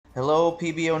Hello,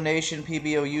 PBO Nation,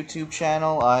 PBO YouTube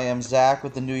channel. I am Zach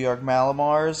with the New York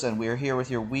Malamars, and we are here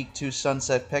with your Week 2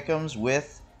 Sunset Pick'ems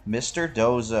with Mr.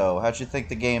 Dozo. How'd you think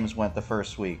the games went the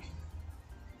first week?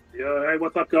 Yeah, hey,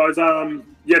 what's up, guys?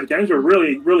 Yeah, the games were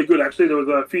really good. Actually, there was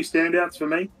a few standouts for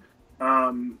me,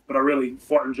 but I really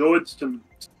quite enjoyed some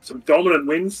dominant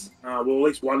wins. Well, at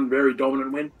least one very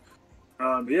dominant win.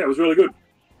 But yeah, it was really good.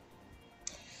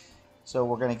 So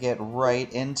we're going to get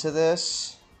right into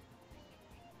this.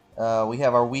 We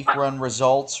have our week run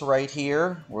results right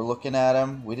here. We're looking at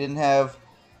them. We didn't have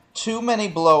too many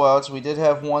blowouts. We did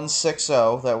have one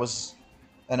 6-0. That was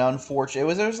an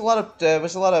unfortunate. There was a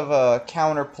lot of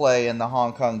counterplay in the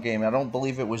Hong Kong game. I don't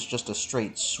believe it was just a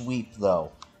straight sweep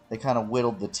though. They kind of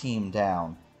whittled the team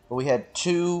down. But we had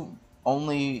two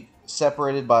only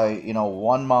separated by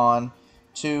one mon,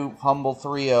 two humble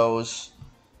 3-0s,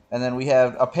 and then we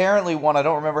have apparently one. I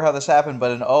don't remember how this happened,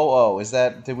 but an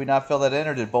 0-0. Did we not fill that in,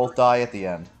 or did both die at the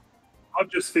end? I've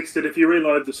just fixed it. If you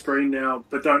reload the screen now,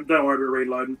 but don't worry about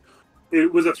reloading.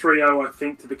 It was a 3-0, I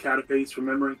think, to the Caterpies from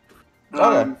memory.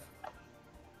 Okay.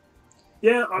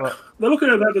 Yeah, Well, they're looking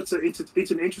at that.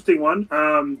 It's an interesting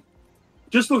one.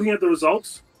 Just looking at the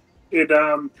results, it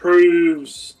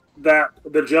proves that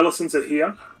the Jellicents are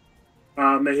here.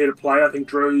 They're here to play. I think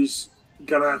Drew's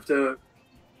gonna have to.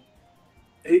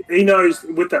 He knows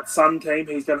with that Sun team,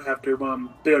 he's gonna have to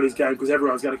be on his game because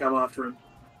everyone's gonna come after him.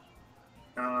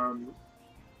 Um,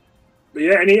 but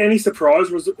yeah, any surprise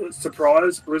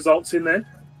results in there?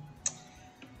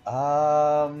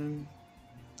 um,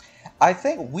 I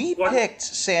think we What? picked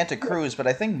Santa Cruz, but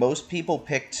I think most people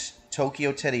picked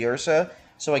Tokyo Teddy Ursa.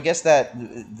 So I guess that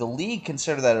the league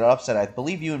considered that an upset. I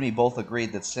believe you and me both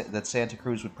agreed that Santa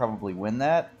Cruz would probably win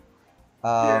that.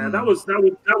 Yeah, Um, that was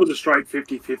a straight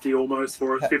 50-50 almost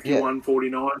for us, yeah,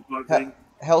 51-49 type thing.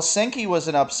 Helsinki was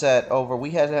an upset over.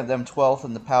 We had them 12th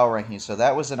in the power rankings, so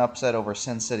that was an upset over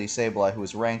Sin City Sableye, who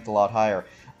was ranked a lot higher.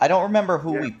 I don't remember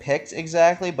who Yeah. we picked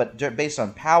exactly, but based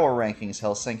on power rankings,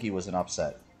 Helsinki was an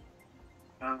upset.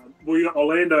 We got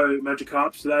Orlando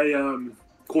Magikarps. They,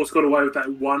 of course, got away with that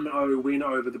 1-0 win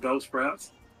over the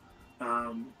Bellsprouts.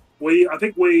 I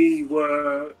think we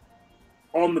were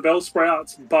on the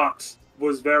Bellsprouts, but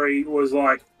was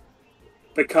like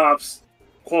the Carps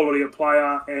quality of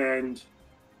player and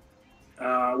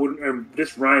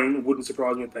this rain wouldn't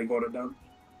surprise me if they got it done.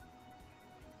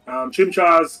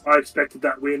 Chimchars, I expected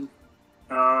that win.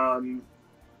 Um,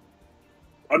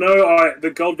 I know the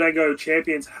Golden Go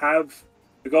champions have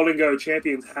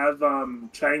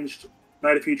changed,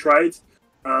 made a few trades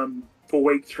for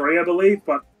week 3, I believe,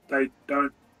 but they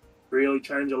don't really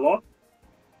change a lot.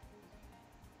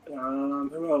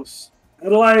 Who else?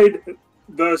 Adelaide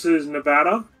versus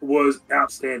Nevada was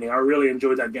outstanding. I really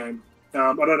enjoyed that game.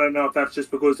 I don't know if that's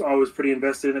just because I was pretty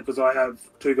invested in it because I have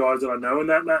two guys that I know in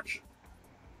that match.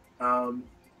 Um,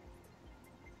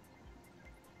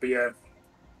 but yeah,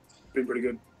 been pretty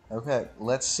good. Okay,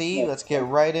 let's see. Let's get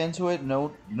right into it.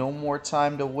 No more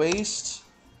time to waste.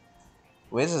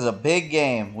 Well, this is a big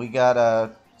game. We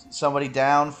got somebody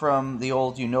down from the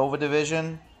old Unova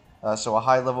division, so a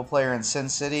high-level player in Sin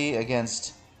City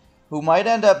against who might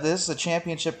end up. This is a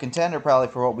championship contender probably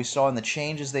for what we saw in the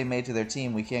changes they made to their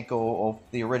team. We can't go over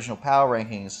the original power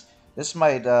rankings. This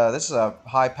is a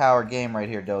high-powered game right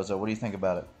here, Dozo. What do you think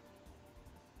about it?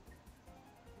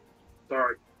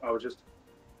 Sorry, I was just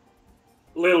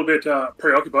a little bit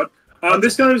preoccupied. That's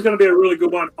This okay. game is going to be a really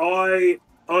good one. I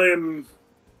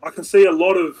can see a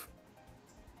lot of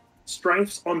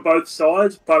strengths on both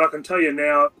sides, but I can tell you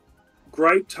now,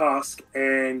 Great Tusk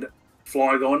and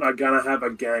Flygon are going to have a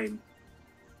game.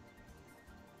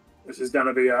 This is going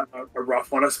to be a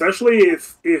rough one, especially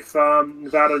if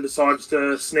Nevada decides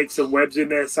to sneak some webs in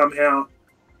there somehow,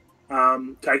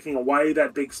 taking away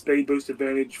that big speed boost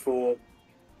advantage for,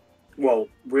 well,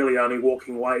 really only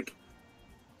Walking Wake.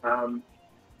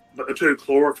 But the two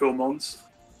chlorophyll mons.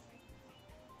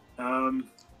 Um,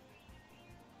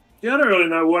 yeah, I don't really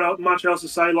know much else to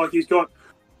say. Like he's got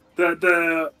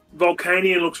the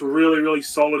Volcanion looks really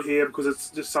solid here because it's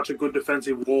just such a good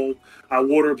defensive wall.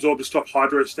 Water absorb to stop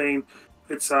Hydro Steam.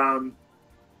 It's and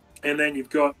then you've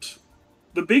got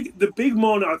the big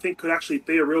mon. I think could actually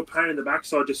be a real pain in the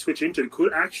backside to switch into.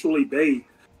 Could actually be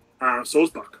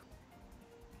Sawsbuck.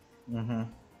 Mm-hmm.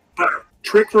 But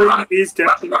Trick Room is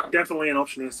definitely an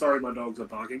option here. Sorry, my dogs are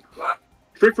barking.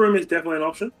 Trick Room is definitely an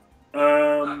option.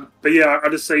 But yeah, I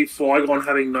just see Flygon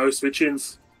having no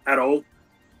switch-ins at all.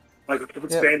 Like if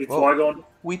it's Yeah. banded Well, Flygon.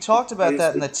 we talked about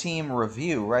that in the team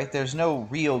review, right? There's no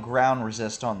real ground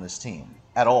resist on this team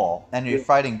at all, and you're Yeah.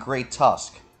 fighting Great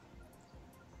Tusk.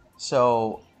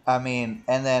 So, I mean,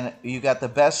 and then you got the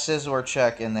best Scizor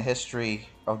check in the history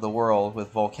of the world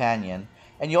with Volcanion,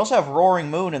 and you also have Roaring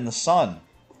Moon in the Sun.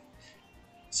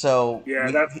 So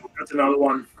Yeah, that's another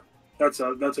one. That's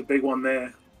a big one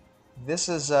there. this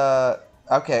is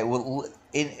okay. Well,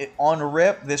 on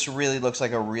Rip, this really looks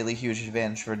like a really huge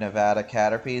advantage for Nevada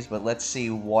Caterpies, but let's see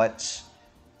what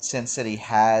Sin City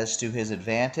has to his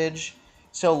advantage.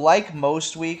 So, like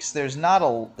most weeks, there's not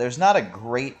a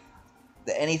great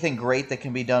anything great that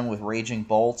can be done with Raging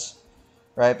Bolts,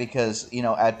 right? Because, you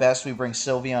know, at best we bring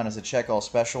Sylveon as a check all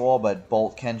special all, but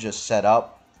Bolt can just set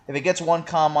up. If it gets one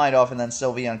Calm Mind off and then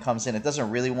Sylveon comes in, it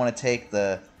doesn't really want to take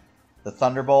the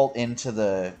Thunderbolt into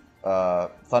the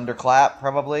Thunderclap,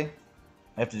 probably.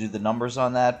 I have to do the numbers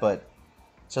on that, but...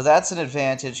 So that's an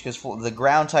advantage, because the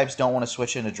ground types don't want to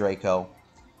switch into Draco.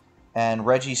 And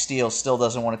Registeel still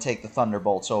doesn't want to take the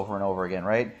Thunderbolts over and over again,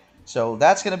 right? So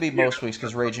that's going to be most weeks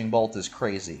because Raging Bolt is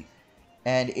crazy.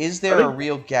 And is there a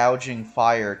real Gouging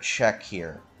Fire check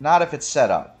here? Not if it's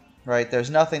set up, right? There's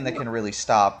nothing that can really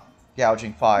stop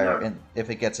Gouging Fire if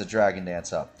it gets a Dragon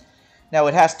Dance up. Now,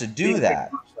 it has to do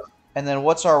that. And then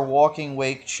what's our Walking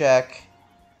Wake check?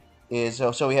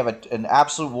 So we have an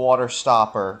Absolute Water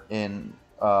Stopper in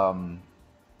Volcanion.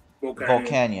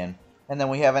 And then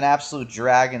we have an Absolute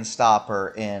Dragon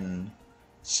Stopper in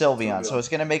Sylveon. So it's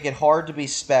going to make it hard to be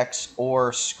Specs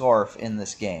or Scarf in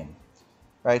this game.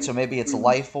 Right? So maybe it's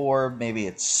Life Orb, maybe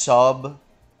it's Sub,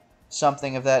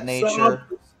 something of that nature.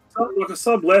 Like a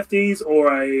Sub Lefties,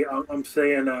 or I'm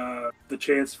saying the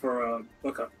chance for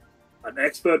an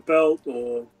Expert Belt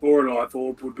or an Life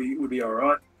Orb would be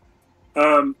alright.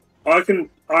 I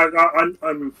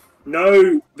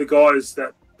know the guys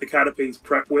that the Caterpies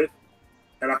prep with,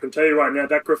 and I can tell you right now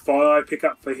that Grafaiai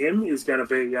pickup for him is going to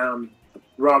be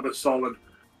rather solid.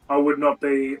 I would not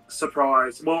be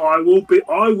surprised. Well, I will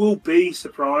be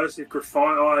surprised if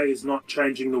Grafaiai is not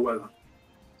changing the weather.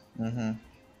 Mm-hmm.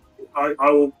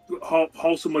 I will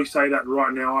wholesomely say that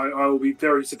right now. I will be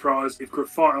very surprised if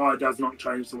Grafaiai does not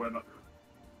change the weather.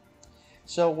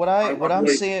 So what I'm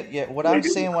seeing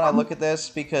when I look at this,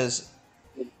 because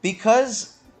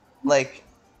like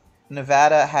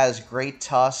Nevada has Great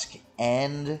Tusk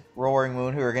and Roaring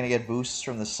Moon, who are going to get boosts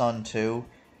from the sun too.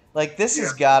 Like, this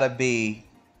has got to be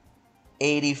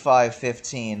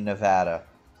 85-15 Nevada.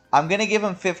 I'm going to give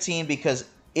him 15 because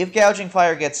if Gouging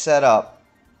Fire gets set up,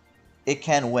 it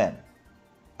can win.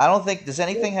 I don't think... Does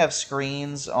anything have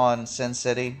screens on Sin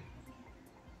City?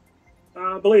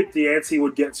 I believe the Antsy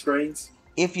would get screens.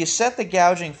 If you set the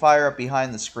Gouging Fire up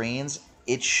behind the screens,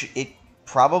 it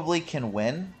probably can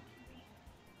win.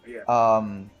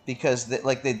 Yeah. Because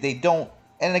they don't...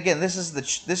 And again, this is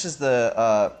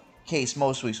the case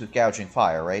most weeks with Gouging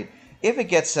Fire, right? If it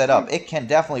gets set up, it can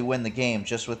definitely win the game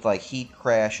just with like Heat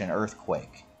Crash and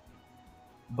Earthquake.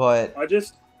 But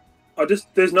there's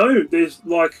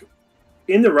like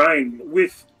in the rain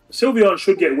with Sylveon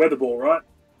should get Weather Ball, right?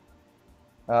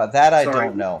 That I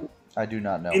don't know. I do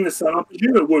not know. In the sun, I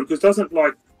presume it would, because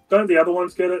don't the other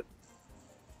ones get it?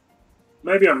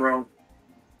 Maybe I'm wrong.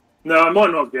 No, I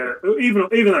might not get it. Even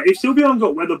though, if Sylveon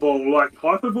got Weather Ball, like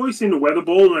Hyper Voice into Weather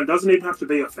Ball, and it doesn't even have to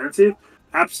be offensive,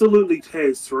 absolutely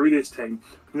tears through this team.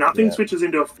 Nothing switches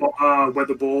into a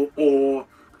Weather Ball or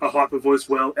a Hyper Voice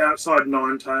well outside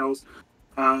Ninetales.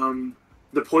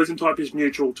 The Poison type is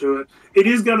neutral to it. It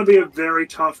is going to be a very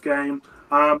tough game.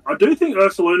 I do think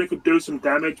Ursaluna could do some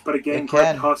damage, but again,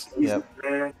 Great Tusk isn't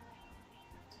there.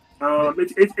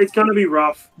 It's going to be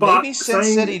rough. But maybe Sin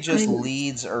City just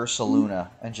leads Ursaluna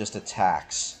and just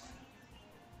attacks.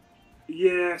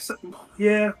 Yeah.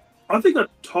 I think a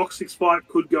Toxic Spike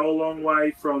could go a long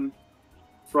way from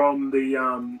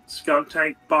the Skunk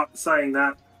Tank. But saying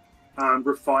that,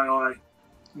 Grafaiai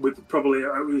with probably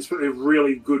a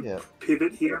really good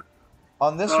pivot here.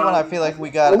 On this one, I feel like we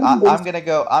got. I'm gonna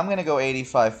go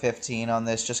 85-15 on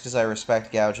this, just because I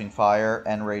respect Gouging Fire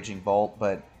and Raging Bolt,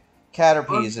 but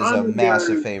Caterpies is a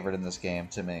massive favorite in this game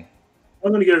to me.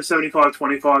 I'm going to go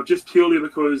 75-25, just purely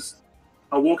because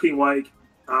a Walking Wake,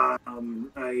 a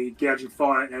Gouging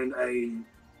Fire, and a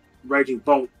Raging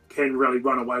Bolt can really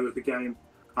run away with the game.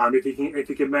 If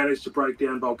he can manage to break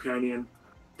down Volcanion,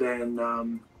 then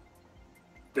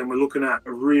we're looking at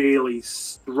really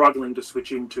struggling to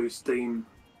switch into Steam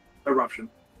Eruption.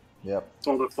 Yep.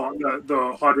 Or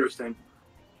the Hydro Steam.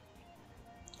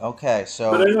 Okay,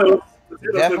 so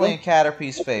definitely in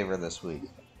Caterpie's favor this week.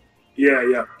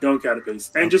 Yeah, going Caterpies.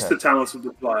 And just the talents of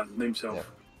the player himself. Yep.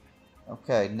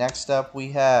 Okay, next up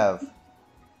we have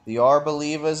the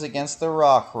Arbolievas against the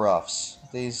Rockruffs.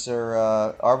 These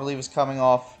are Arbolievas coming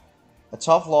off a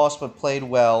tough loss, but played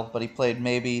well. But he played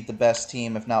maybe the best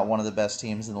team, if not one of the best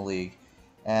teams in the league.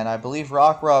 And I believe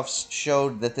Rockruffs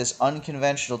showed that this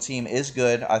unconventional team is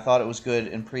good. I thought it was good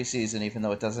in preseason, even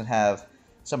though it doesn't have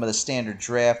some of the standard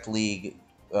draft league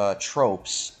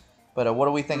tropes. But what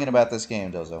are we thinking about this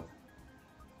game, Dozo?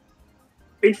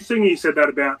 Interesting you said that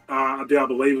about the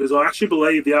Unbelievers. I actually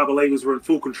believe the Unbelievers were in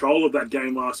full control of that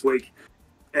game last week.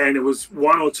 And it was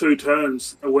one or two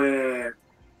turns where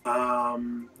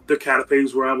the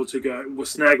Caterpillars were able to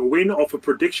snag a win off a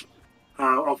prediction,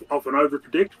 off an over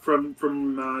predict from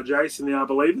Jace and the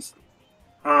Unbelievers.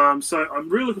 So I'm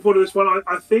really looking forward to this one.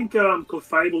 I think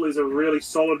Clefable is a really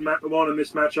solid one in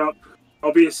this matchup.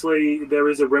 Obviously, there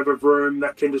is a rev of room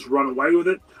that can just run away with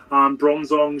it.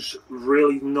 Bronzong's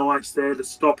really nice there to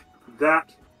stop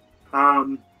that.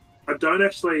 I don't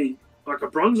actually like a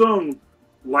Bronzong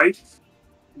late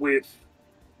with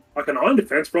like an iron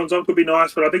defense. Bronzong could be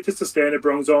nice, but I think just a standard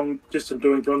Bronzong, just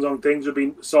doing Bronzong things would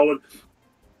be solid.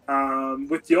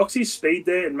 With Deoxy's speed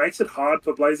there, it makes it hard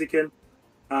for Blaziken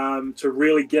to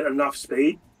really get enough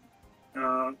speed.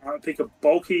 I think a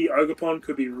bulky Ogerpon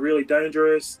could be really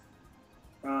dangerous.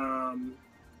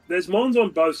 There's Mons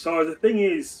on both sides. The thing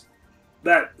is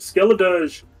that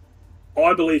Skeledirge,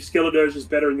 I believe Skeledirge is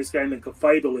better in this game than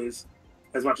Clefable is.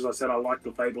 As much as I said I like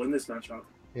Clefable in this matchup.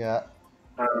 Yeah.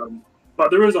 But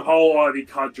there is a whole Ivy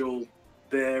Cudgel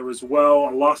there as well,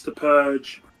 a Luster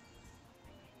Purge.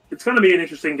 It's going to be an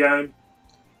interesting game.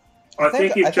 I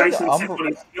think if Jason sits on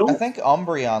his skill... I think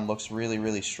Umbreon looks really,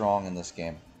 really strong in this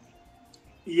game.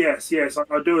 Yes,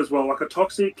 I do as well. Like a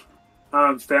Toxic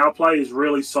foul play is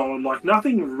really solid. Like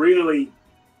nothing really...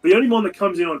 The only one that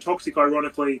comes in on Toxic,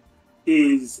 ironically,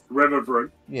 is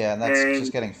Revavroom. Yeah, and that's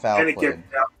just getting foul played. Gets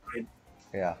foul played.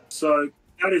 Yeah. So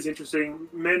that is interesting.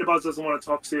 Mandibuzz doesn't want a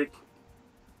Toxic.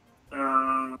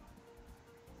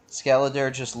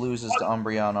 Skeledir just loses to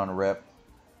Umbreon on rip.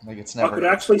 Like it's never. I could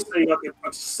actually see like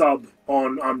a sub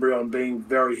on Umbreon being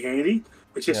very handy.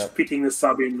 It's just fitting the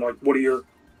sub in. Like, what are you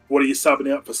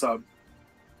subbing out for sub?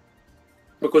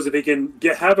 Because if he can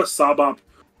have a sub up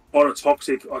on a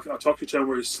Toxic, like a Toxic channel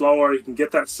where he's slower, he can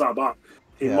get that sub up.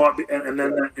 He might be, and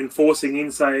then enforcing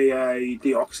in say a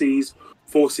Deoxys,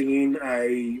 forcing in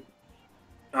a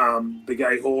the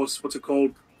gay horse. What's it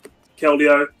called?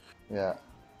 Keldeo. Yeah.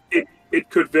 It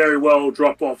could very well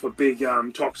drop off a big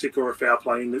Toxic or a foul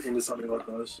play into something like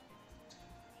those.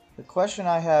 The question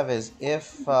I have is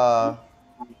if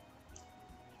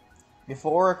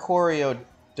Oricorio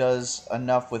does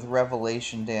enough with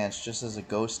Revelation Dance just as a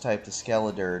ghost type to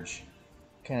Skeledirge,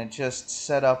 can it just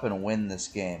set up and win this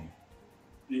game?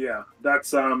 Yeah,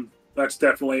 that's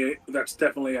definitely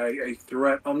a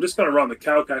threat. I'm just going to run the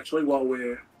calc actually while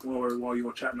you're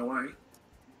chatting away.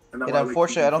 And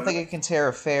unfortunately, I don't think it can tear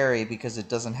a fairy because it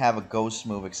doesn't have a ghost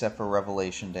move except for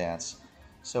Revelation Dance.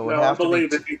 So I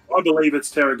believe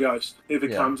it's Terra Ghost if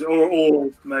it comes, or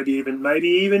maybe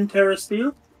even Terra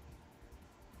Steel.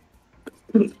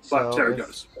 But Terra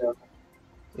Ghost.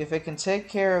 If it can take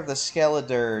care of the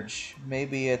Skeledirge,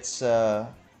 maybe it's it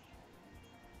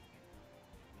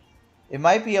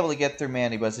might be able to get through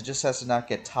Mandibuzz. It just has to not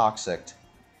get toxic.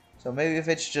 So maybe if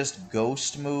it's just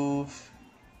Ghost move.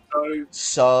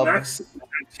 Sub,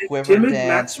 Quiver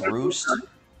Dance, Roost.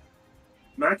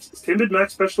 Timid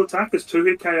Max special attack is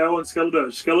 2-hit KO on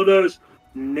Skeledirge. Skeledirge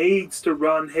needs to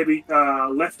run heavy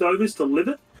leftovers to live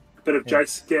it, but if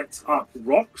Jace gets up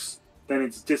rocks, then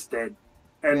it's just dead.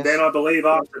 And then I believe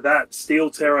after that, Steel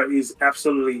Terror is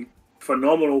absolutely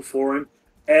phenomenal for him.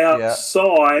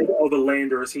 Outside of the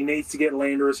Landorus, he needs to get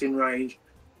Landorus in range.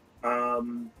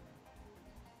 So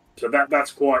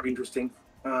that's quite interesting.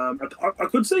 I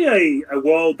could see a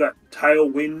world that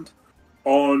Tailwind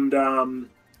on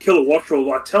Kilowattrel.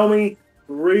 Like, tell me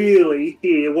really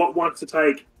here what wants to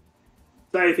take.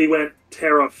 Say if he went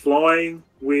Terra Flying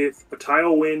with a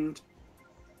Tailwind,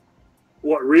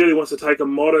 what really wants to take a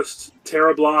modest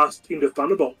Terra Blast into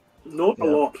Thunderbolt? Not a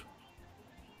lot.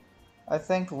 I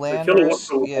think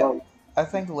Landorus. I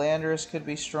think Landorus could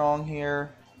be strong here.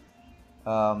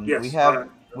 We have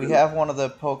one of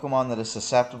the Pokemon that is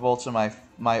susceptible to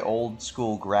my old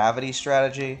school gravity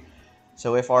strategy.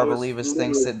 So if Arbolivis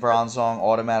thinks that Bronzong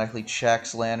automatically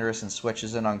checks Landorus and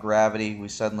switches in on gravity, we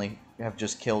suddenly have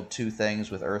just killed two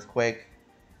things with Earthquake.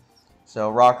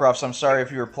 So Rockruffs, I'm sorry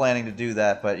if you were planning to do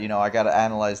that, but I got to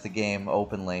analyze the game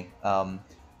openly.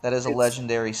 That is a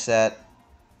legendary set.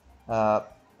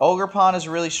 Ogerpon is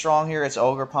really strong here. It's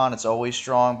Ogerpon. It's always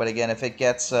strong. But again, if it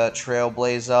gets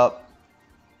Trailblaze up,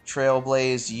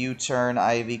 Trailblaze, U-turn,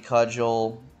 Ivy,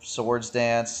 Cudgel, Swords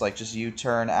Dance, like just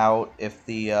U-turn out if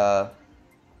the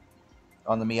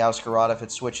on the Meowscarada if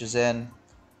it switches in.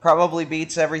 Probably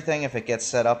beats everything if it gets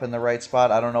set up in the right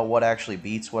spot. I don't know what actually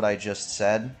beats what I just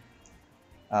said.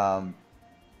 So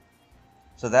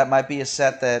that might be a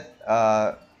set that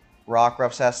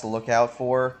Rockruffs has to look out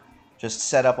for. Just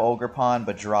set up Ogerpon,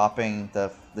 but dropping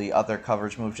the other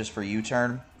coverage move just for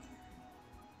U-turn.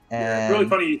 Yeah, it's really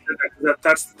funny you said that.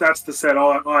 That's the set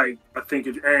I think.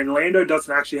 And Lando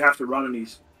doesn't actually have to run any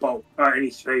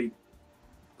speed.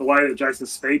 The way that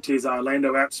Jason's speed tiers are,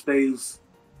 Lando outspeeds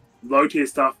low tier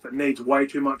stuff that needs way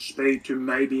too much speed to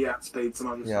maybe outspeed some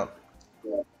other stuff.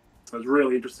 Yeah. So it's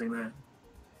really interesting there.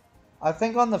 I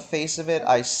think on the face of it,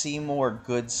 I see more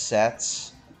good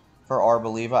sets for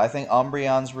Arboliva. I think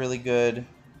Umbreon's really good.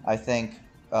 I think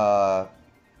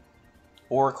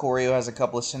Oricorio has a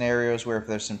couple of scenarios where if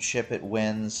there's some chip, it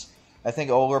wins. I think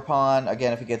Ogerpon,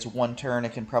 again, if it gets one turn,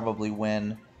 it can probably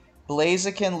win.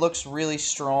 Blaziken looks really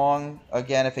strong.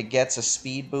 Again, if it gets a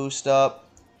speed boost up.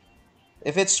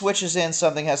 If it switches in,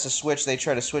 something has to switch. They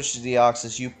try to switch to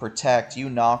Deoxys. You protect. You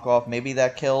knock off. Maybe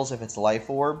that kills if it's Life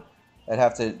Orb. I'd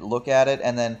have to look at it.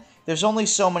 And then there's only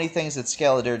so many things that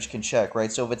Scaladirge can check,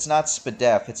 right? So if it's not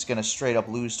Spadef, it's going to straight up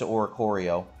lose to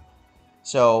Oricorio.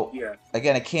 So, yeah.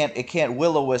 Again, it can't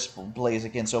Will-O-Wisp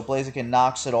Blaziken. So Blaziken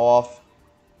knocks it off.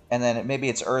 And then maybe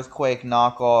it's Earthquake,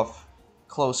 knock off,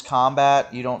 Close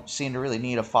Combat. You don't seem to really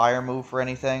need a fire move for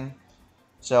anything.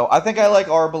 So I think I like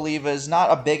Arboliva's.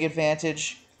 Not a big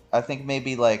advantage. I think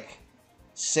maybe like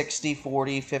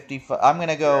 60-40, 50. I'm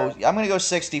gonna go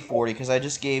 60-40 because I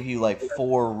just gave you like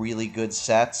 4 really good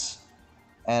sets,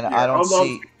 and I don't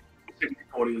see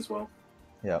 60-40 as well.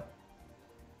 Yeah.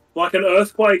 Like an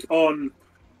Earthquake on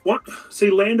what? See,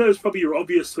 Lando's probably your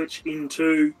obvious switch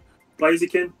into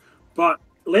Blaziken, but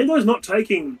Lando's not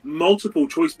taking multiple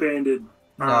choice banded.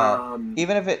 No.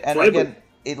 Even if it again.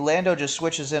 Lando just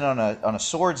switches in on a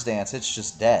Swords Dance, it's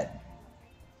just dead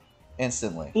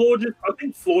instantly. I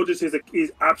think Florges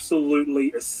is absolutely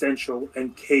essential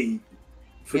and key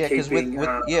for keeping.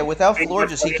 Without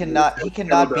Florges, he cannot beat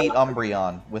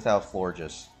Umbreon without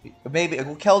Florges. Maybe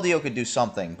Keldeo could do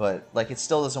something, but like it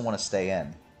still doesn't want to stay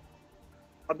in.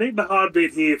 I think the hard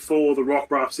bit here for the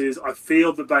Rockruffs is I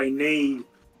feel that they need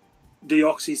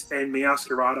Deoxys and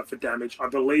Meowscarada for damage. I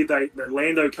believe that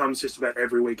Lando comes just about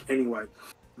every week anyway.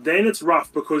 Then it's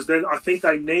rough because then I think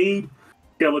they need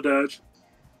Scaladirge.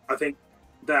 I think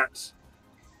that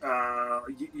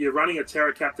you're running a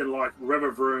Terra Captain like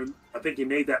Revavroom. I think you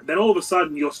need that. Then all of a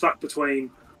sudden you're stuck between.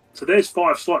 So there's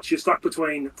 5 slots. You're stuck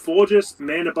between Florges,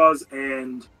 Mandibuzz,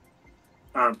 and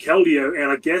Keldeo,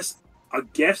 and I guess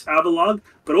Avalugg.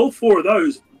 But all 4 of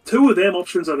those, 2 of them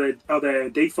options are their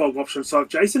default options. So if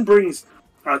Jason brings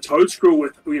Toadscruel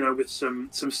with some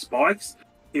spikes,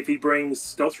 if he brings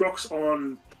Stealth Rocks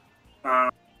on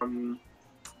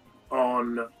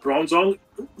Bronzong,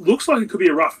 looks like it could be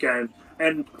a rough game.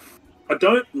 And I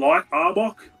don't like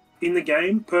Arbok in the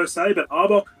game per se, but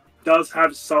Arbok does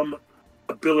have some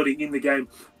ability in the game,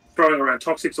 throwing around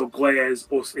Toxics or Glares,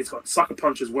 or it's got Sucker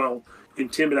Punch as well.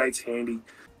 Intimidate's handy.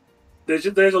 There's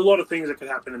a lot of things that could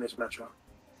happen in this matchup.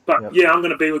 But yeah, I'm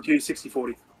going to be with you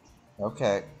 60-40.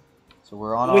 Okay. So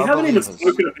we're on We haven't even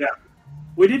spoken about.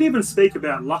 We didn't even speak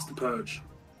about Luster Purge.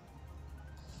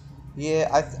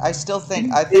 Yeah, I still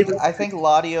think I think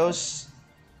Latios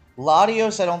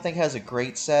I don't think has a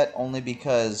great set only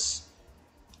because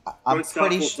I'm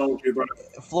pretty sure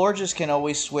Florges can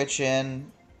always switch in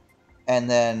and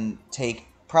then take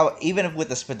even with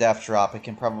the Spadef drop it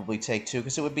can probably take 2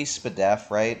 because it would be Spadef,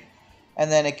 right?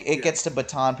 And then it gets to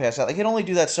Baton Pass out. It can only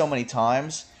do that so many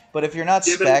times. But if you're not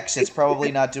Specs, it's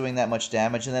probably not doing that much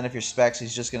damage. And then if you're Specs,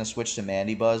 he's just going to switch to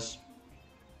Mandibuzz.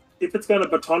 If it's going to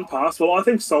Baton Pass, well, I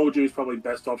think Soldier is probably the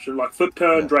best option. Like Flip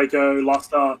Turn, Draco,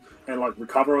 Luster, and like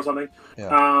Recover or something.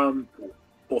 Yeah.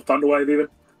 Or Thunderwave even.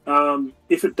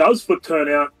 If it does Flip Turn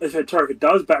out, if it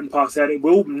does Baton Pass out, it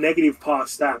will negative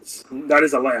pass stats. That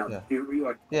is allowed.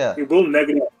 Yeah. It will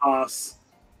negative pass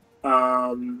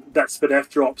that Spadef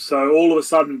drop. So all of a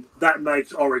sudden, that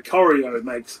makes Oricorio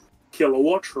makes Killer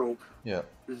Wattrel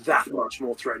that much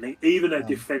more threatening, even a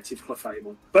defensive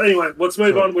Clefable. But anyway, let's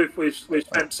move on. We've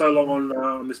spent so long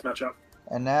on this matchup.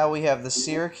 And now we have the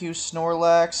Syracuse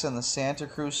Snorlax and the Santa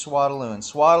Cruz Swadloon.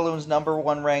 Swadloon's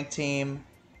 #1 ranked team.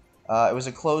 It was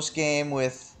a close game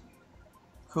with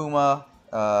Kuma.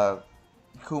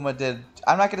 Kuma did.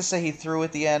 I'm not going to say he threw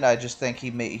at the end. I just think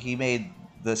he made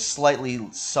the slightly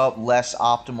less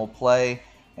optimal play,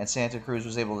 and Santa Cruz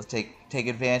was able to take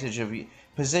advantage of.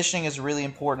 Positioning is really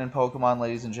important in Pokemon,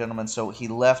 ladies and gentlemen, so he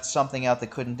left something out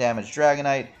that couldn't damage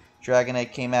Dragonite.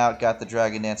 Dragonite came out, got the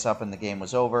Dragon Dance up, and the game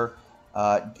was over.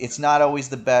 It's not always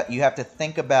the best. You have to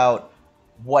think about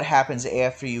what happens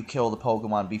after you kill the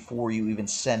Pokemon before you even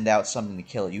send out something to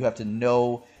kill it. You have to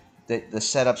know that the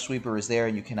setup sweeper is there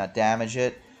and you cannot damage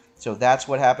it. So that's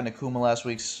what happened to Kuma last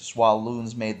week.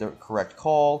 Swalloons made the correct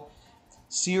call.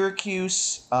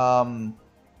 Syracuse, I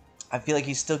feel like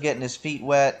he's still getting his feet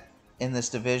wet in this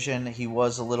division. He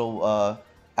was a little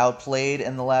outplayed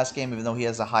in the last game, even though he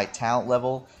has a high talent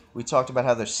level. We talked about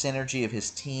how the synergy of his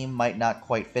team might not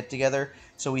quite fit together.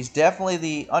 So he's definitely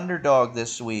the underdog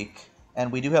this week.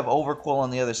 And we do have Overquill on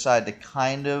the other side to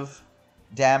kind of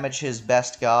damage his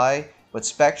best guy. But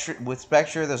with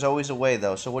Spectre, there's always a way,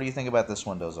 though. So what do you think about this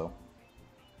one, Dozo?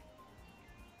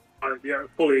 Yeah,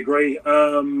 fully agree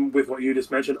with what you just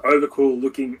mentioned. Overcool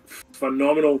looking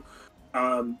phenomenal.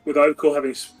 With Overcool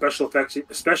having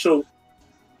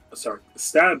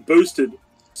stab boosted,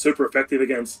 super effective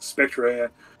against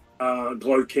Spectre,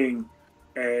 Glow King,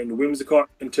 and Whimsicott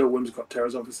until Whimsicott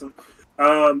Terrors, obviously.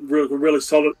 Really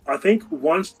solid. I think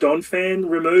once Donphan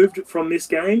removed from this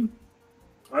game,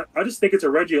 I just think it's a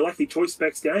Regieleki Choice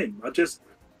Specs game.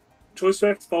 Choice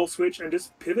Specs, False Switch, and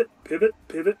just pivot.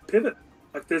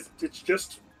 Like this, it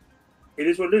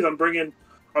is what it is. I'm bringing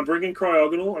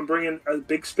Cryogonal. I'm bringing a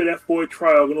big spit F boy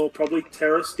Cryogonal, probably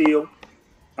Terra Steel,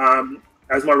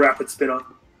 as my rapid spinner.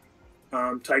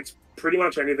 Takes pretty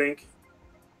much anything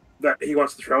that he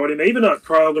wants to throw at him. Even a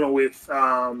Cryogonal with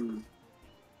an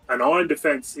Iron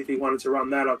Defense, if he wanted to run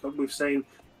that. We've seen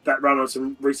that run on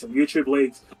some recent YouTube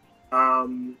leagues.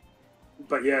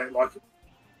 But yeah, like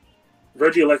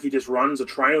Regieleki just runs a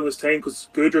train on this team because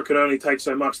Goodra can only take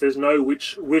so much. There's no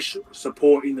wish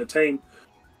support in the team.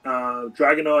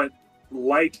 Dragonite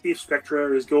late if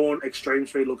Spectrier is gone. Extreme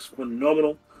Speed looks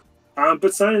phenomenal.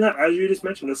 But saying that, as you just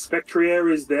mentioned, the Spectrier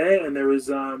is there, and there is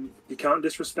you can't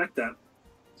disrespect that.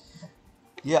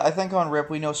 Yeah, I think on Rip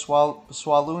we know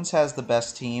Swalloons has the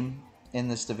best team in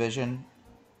this division,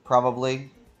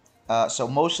 probably. So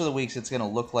most of the weeks it's going to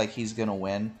look like he's going to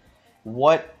win.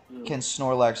 What can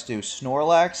Snorlax do?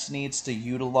 Snorlax needs to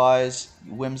utilize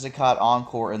Whimsicott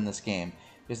Encore in this game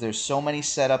because there's so many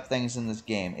setup things in this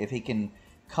game. If he can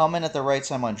come in at the right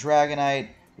time on Dragonite,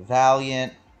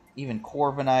 Valiant, even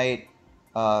Corviknight,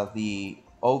 the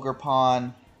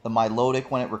Ogerpon, the Milotic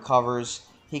when it recovers,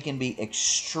 he can be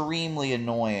extremely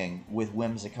annoying with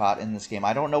Whimsicott in this game.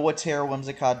 I don't know what Terra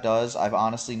Whimsicott does. I've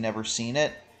honestly never seen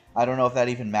it. I don't know if that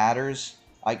even matters.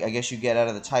 I guess you get out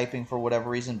of the typing for whatever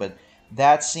reason, but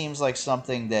that seems like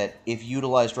something that, if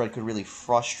utilized right, could really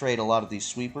frustrate a lot of these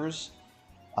sweepers.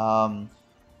 I've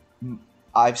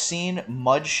seen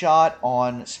Mudshot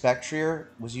on Spectrier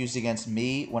was used against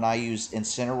me when I used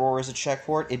Incineroar as a check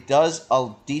for it. It does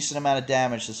a decent amount of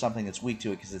damage to something that's weak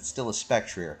to it because it's still a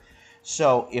Spectrier.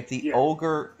 So if the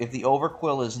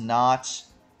Overquill is not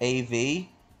AV,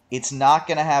 it's not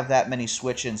going to have that many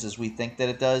switch-ins as we think that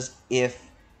it does if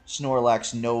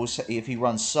Snorlax knows, if he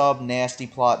runs Sub, Nasty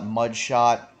Plot,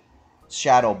 Mudshot,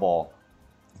 Shadow Ball.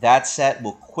 That set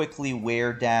will quickly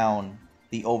wear down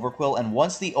the Overquill, and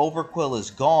once the Overquill is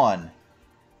gone,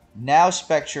 now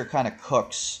Spectre kind of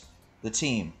cooks the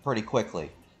team pretty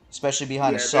quickly, especially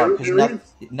behind a Sub, because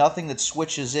nothing that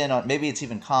switches in on, maybe it's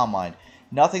even Calm Mind,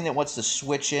 nothing that wants to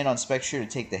switch in on Spectre to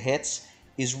take the hits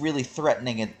is really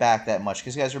threatening it back that much.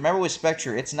 Because, guys, remember with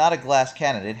Spectre, it's not a glass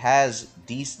cannon. It has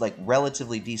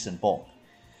relatively decent bulk.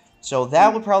 So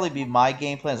that would probably be my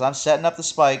game plan. Is I'm setting up the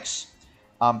spikes.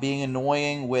 I'm being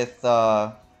annoying with,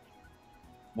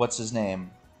 what's his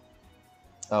name?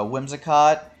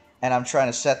 Whimsicott. And I'm trying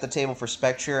to set the table for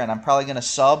Spectre. And I'm probably going to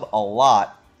sub a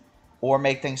lot or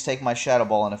make things take my Shadow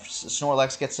Ball. And if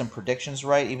Snorlax gets some predictions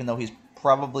right, even though he's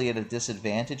probably at a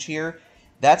disadvantage here,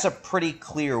 that's a pretty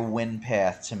clear win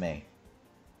path to me.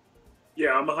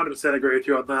 Yeah, I'm 100% agree with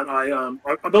you on that.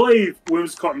 I believe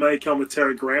Whimsicott may come with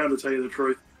Terra Ground, to tell you the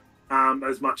truth,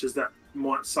 as much as that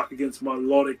might suck against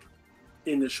Milotic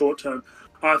in the short term.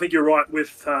 I think you're right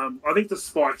with, I think the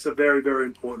spikes are very, very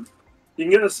important. You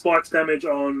can get the spikes damage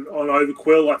on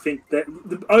Overquill. I think that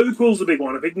the Overquill's the big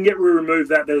one. If it can remove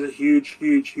that, there's a huge,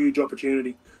 huge, huge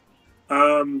opportunity.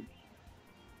 And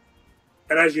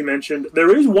as you mentioned,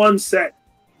 there is one set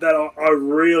that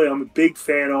I'm a big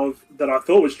fan of, that I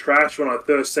thought was trash when I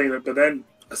first seen it, but then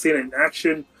I seen it in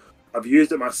action. I've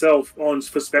used it myself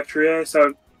for Spectrier,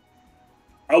 so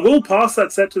I will pass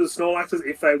that set to the Snorlaxes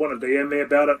if they want to DM me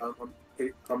about it.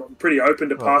 I'm pretty open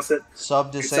to pass it.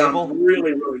 Sub disable?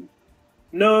 Really, really.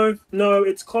 No,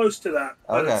 it's close to that.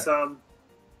 But okay.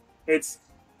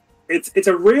 It's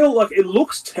a real, like, it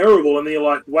looks terrible, and then you're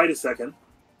like, wait a second,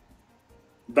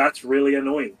 that's really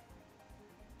annoying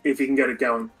if you can get it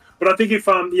going. But I think if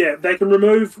they can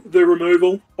remove the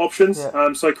removal options,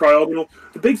 so Cryogonal.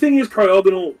 The big thing is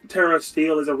Cryogonal Terra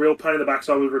Steel is a real pain in the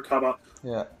backside with recover.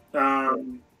 Yeah. I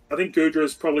think Goodra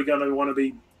is probably going to want to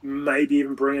be maybe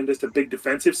even bring in just a big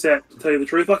defensive set, to tell you the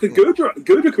truth. Like a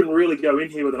Gudra can really go in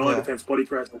here with an eye defense body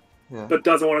pressure, but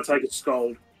doesn't want to take a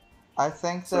scold. I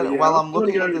think that So, yeah, while I'm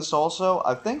looking at this also,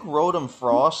 I think Rotom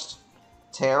Frost,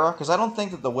 Terra, because I don't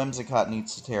think that the Whimsicott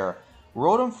needs to Terra.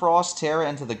 Rotom Frost, Terra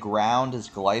into the ground is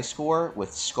Gliscor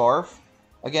with Scarf.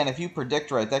 Again, if you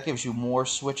predict right, that gives you more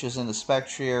switches into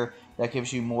Spectrier, that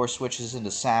gives you more switches into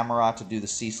Samurott to do the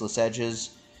Ceaseless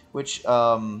Edges, which,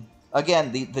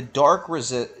 again, the Dark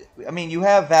resist... I mean, you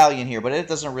have Valiant here, but it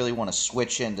doesn't really want to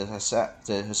switch into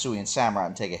Hisuian Samurott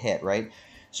and take a hit, right?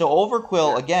 So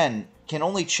Overquill, again, can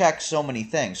only check so many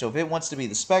things. So if it wants to be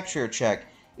the Spectrier check,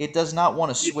 it does not want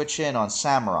to switch in on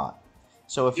Samurott.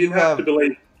 So if you have... to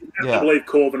believe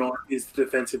Corviknight is the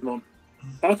defensive mon.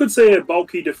 I could see a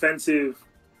bulky defensive,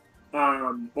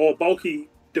 or bulky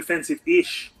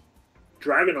defensive-ish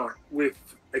Dragonite with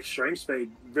extreme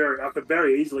speed. I could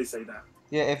very easily see that.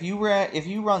 Yeah, if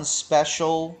you run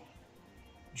special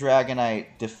Dragonite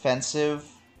defensive,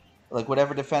 like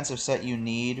whatever defensive set you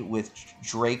need with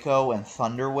Draco and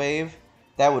Thunder Wave,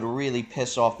 that would really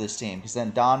piss off this team, because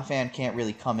then Donphan can't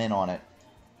really come in on it,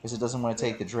 because it doesn't want to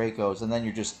take the Dracos, and then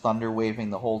you're just Thunder Waving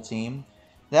the whole team.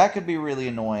 That could be really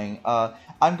annoying.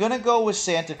 I'm going to go with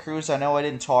Santa Cruz. I know I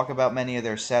didn't talk about many of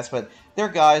their sets, but their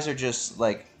guys are just,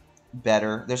 like,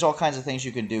 better. There's all kinds of things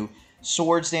you can do.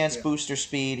 Swords Dance booster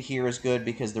speed here is good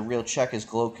because the real check is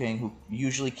Gloking, who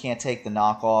usually can't take the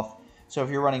knockoff. So if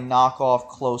you're running knockoff,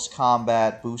 close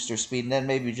combat, booster speed, and then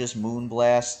maybe just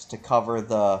Moonblast to cover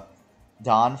the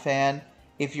Donphan.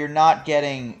 If you're not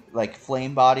getting like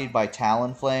flame bodied by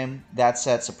Talonflame, that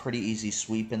set's a pretty easy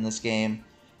sweep in this game.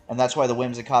 And that's why the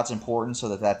Whimsicott's important,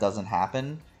 so that doesn't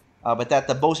happen. But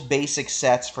the most basic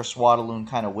sets for Swadloon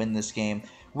kind of win this game.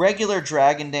 Regular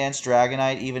Dragon Dance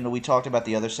Dragonite, even though we talked about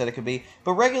the other set it could be,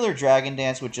 but regular Dragon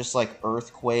Dance with just like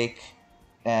Earthquake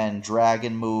and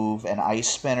Dragon Move and Ice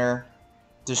Spinner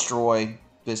destroy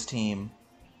this team.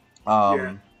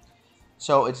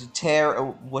 So it's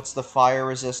what's the fire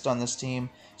resist on this team?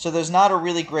 So there's not a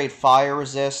really great fire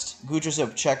resist. Gudra's a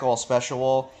check all special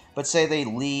wall, but say they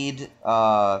lead,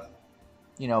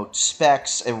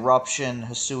 Specs, Eruption,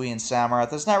 Hisuian Samurott.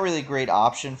 There's not really a great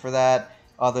option for that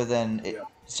other than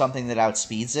something that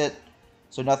outspeeds it.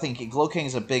 So nothing. Gloking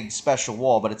is a big special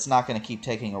wall, but it's not going to keep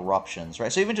taking eruptions,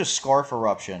 right? So even just Scarf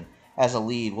Eruption as a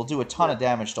lead will do a ton of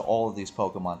damage to all of these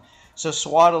Pokemon. So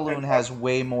Swadloon has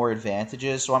way more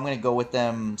advantages, so I'm going to go with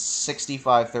them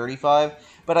 65-35.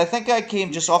 But I think I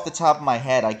came, just off the top of my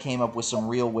head, I came up with some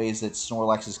real ways that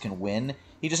Snorlaxes can win.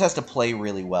 He just has to play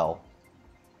really well.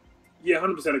 Yeah,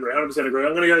 100% agree, 100% agree.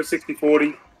 I'm going to go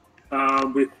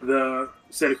 60-40 with the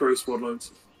Santa Cruz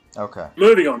Swadloons. Okay.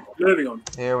 Moving on.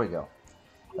 Here we go.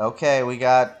 Okay, we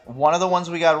got one of the ones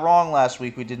we got wrong last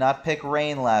week. We did not pick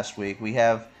Rain last week. We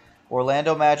have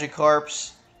Orlando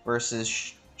Magikarps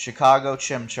versus Chicago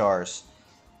Chimchars.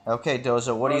 Okay,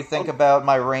 Dozo, what do you think about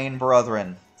my Rain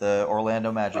brethren, the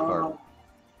Orlando Magikarp?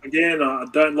 Again, I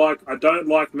don't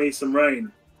like me some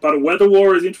Rain, but a Weather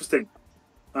War is interesting.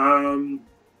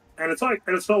 And it's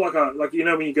not like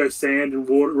when you go sand and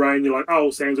water rain, you're like,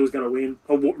 oh, sand's always going to win,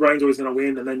 or rain's always going to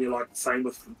win, and then you're like same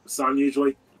with sun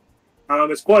usually.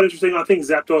 It's quite interesting. I think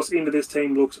Zapdos into this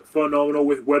team looks phenomenal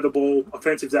with Weather Ball.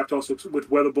 Offensive Zapdos looks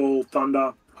with Weather Ball,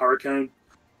 Thunder, Hurricane.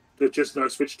 There's just no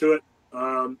switch to it.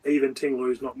 Even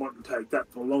Tinglu's not wanting to take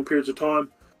that for long periods of time.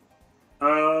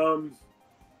 I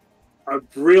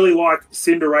really like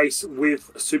Cinderace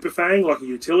with Super Fang, like a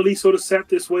utility sort of set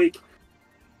this week.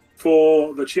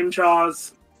 For the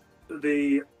Chimchars,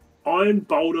 the Iron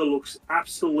Boulder looks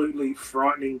absolutely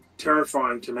frightening,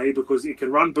 terrifying to me because it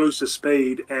can run booster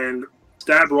speed, and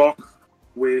Stab Rock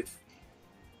with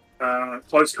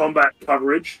close combat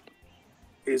coverage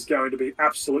is going to be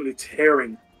absolutely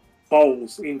tearing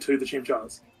holes into the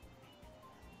Chimchars.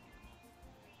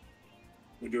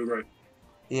 Would you agree?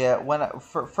 Yeah,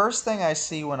 first thing I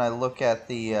see when I look at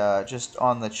the just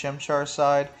on the Chimchar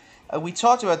side, we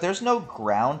talked about there's no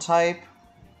ground type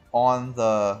on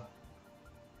the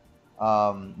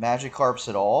Magikarps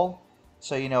at all.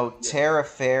 So, Terra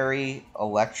Fairy,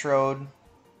 Electrode,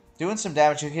 doing some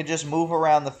damage. You can just move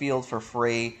around the field for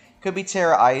free. Could be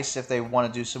Terra Ice if they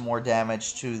want to do some more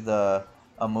damage to the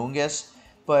Amoonguss.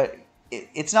 But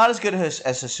it's not as good as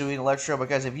Hisuian Electrode,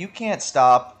 because if you can't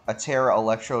stop a Terra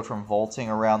Electrode from vaulting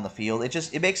around the field,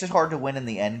 it makes it hard to win in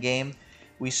the end game.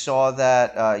 We saw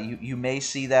that, you may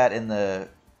see that in the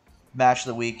Match of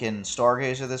the Week in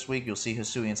Stargazer this week. You'll see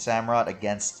Hisuian Samurott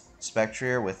against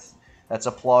Spectrier. That's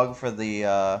a plug for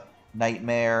the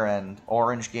Nightmare and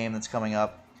Orange game that's coming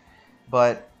up.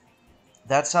 But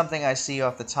that's something I see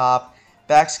off the top.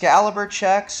 Baxcalibur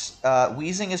checks.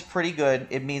 Wheezing is pretty good.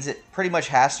 It means it pretty much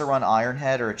has to run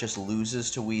Ironhead or it just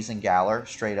loses to Wheezing Galar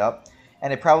straight up.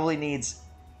 And it probably needs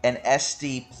an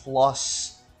SD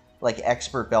plus like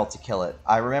expert belt to kill it.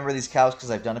 I remember these cows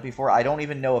because I've done it before. I don't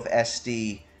even know if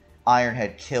SD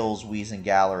Ironhead kills Wheezing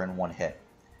Galar in one hit.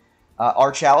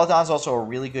 Archaladon's also a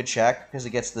really good check because it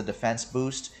gets the defense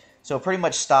boost. So it pretty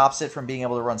much stops it from being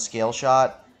able to run Scale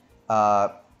Shot.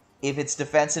 If it's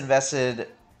defense invested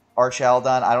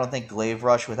Archaladon, I don't think Glaive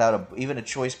Rush without even a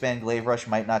choice band Glaive Rush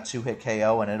might not 2-hit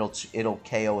KO, and it'll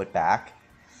KO it back.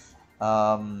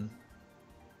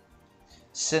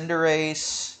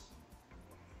 Cinderace.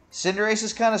 Cinderace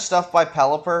is kind of stuffed by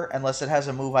Pelipper unless it has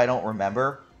a move I don't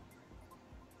remember.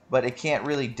 But it can't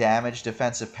really damage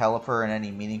defensive Pelipper in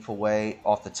any meaningful way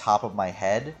off the top of my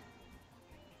head.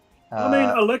 I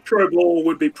mean, Electro Ball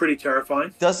would be pretty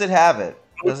terrifying. Does it have it?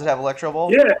 Does it have Electro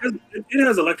Ball? Yeah, it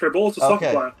has Electro Ball. It's a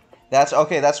soccer player. That's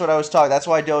what I was talking. That's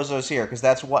why Dozo's here, because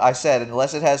that's what I said.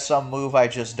 Unless it has some move I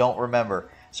just don't remember.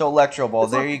 So Electro Ball.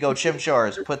 There you go,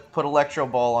 Chimchars. Put Electro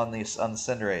Ball on the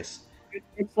Cinderace.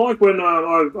 It's like when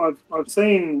I've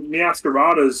seen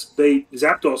Meowscaradas beat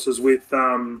Zapdoses with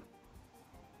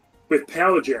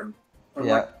Power Gem.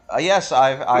 Yeah. Yes,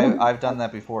 I've done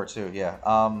that before too. Yeah.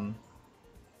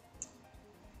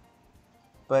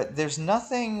 But there's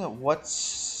nothing. What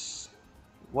stops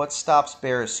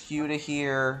Barraskewda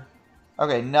here?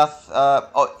 Okay,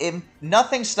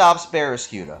 nothing stops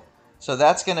Barraskewda. So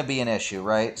that's going to be an issue,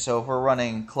 right? So if we're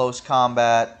running close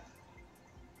combat,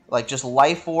 like just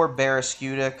Life Orb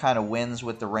Barraskewda kind of wins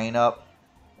with the rain up.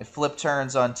 It flip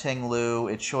turns on Ting-Lu.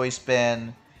 It Choice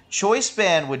Band. Choice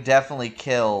Band would definitely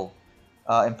kill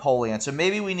Empoleon. So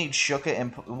maybe we need Shuka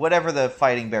and whatever the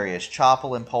fighting berry is.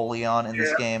 Chople Empoleon in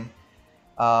this game.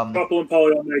 Chople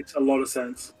Empoleon makes a lot of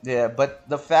sense. Yeah, but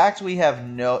the fact we have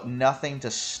nothing to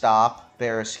stop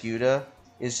Barraskewda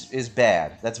is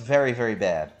bad. That's very, very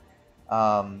bad.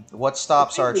 What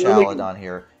stops Archaladon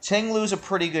here? Ting-Lu's a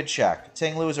pretty good check.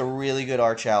 Ting-Lu is a really good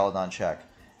Archaladon check.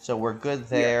 So we're good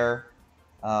there.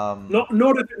 Yeah.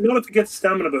 Not if it gets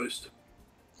stamina boost.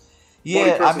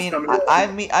 Yeah,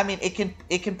 I mean,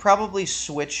 it can probably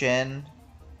switch in,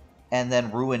 and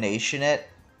then Ruination it,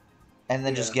 and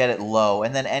then just get it low,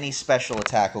 and then any special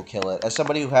attack will kill it. As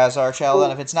somebody who has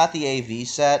Archaladon, if it's not the AV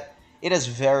set, it has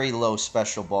very low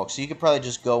special bulk, so you could probably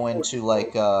just go into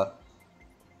like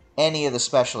any of the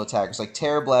special attackers, like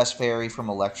Terra Blast Fairy from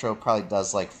Electro probably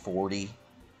does like 40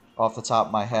 off the top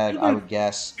of my head, I would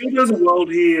guess. There's a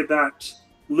world here that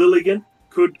Lilligant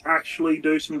could actually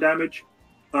do some damage.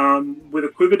 With a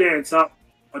Quiver Dance up,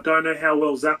 I don't know how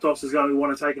well Zapdos is going to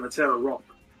want to take in a Terra Rock.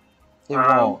 It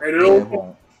won't. It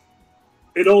won't.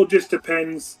 It all just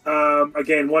depends.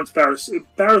 Again, once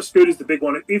Barraskewda is the big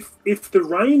one. If the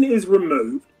rain is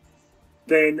removed,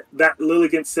 then that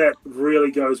Lilligant set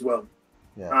really goes well.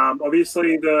 Yeah.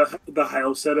 Obviously, the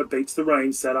Hail setter beats the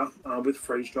Rain setter with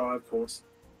Freeze Dry, of course.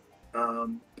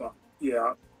 But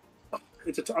yeah,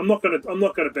 I'm not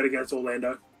gonna bet against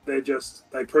Orlando. They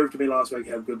proved to me last week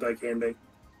how good they can be.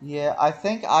 Yeah, I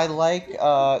think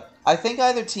I think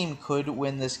either team could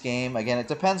win this game. Again, it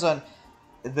depends on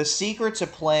the secret to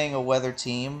playing a weather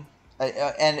team.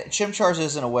 And Chimchars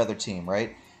isn't a weather team,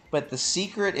 right? But the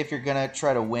secret, if you're gonna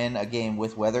try to win a game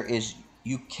with weather, is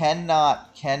you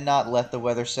cannot let the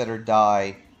weather setter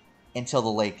die until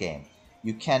the late game.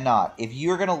 You cannot. If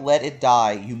you're gonna let it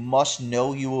die, you must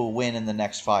know you will win in the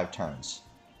next 5 turns.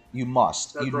 You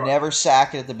must. You never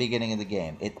sack it at the beginning of the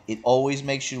game. It always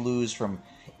makes you lose from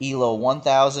ELO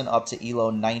 1000 up to ELO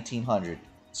 1900.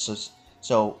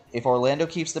 So if Orlando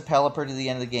keeps the Pelipper to the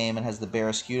end of the game and has the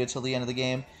Barraskewda till the end of the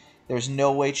game, there's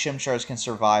no way Chimchars can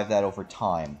survive that over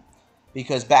time.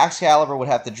 Because Baxcalibur would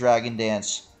have to Dragon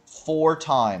Dance 4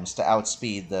 times to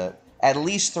outspeed at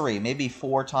least 3, maybe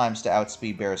 4 times to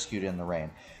outspeed Barraskewda in the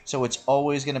rain. So it's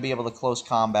always going to be able to close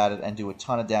combat it and do a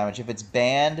ton of damage. If it's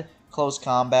banned close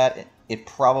combat, it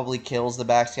probably kills the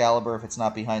Baxcalibur if it's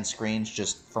not behind screens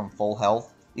just from full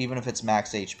health, even if it's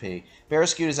max HP.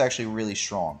 Barraskewda is actually really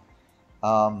strong.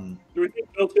 Do we think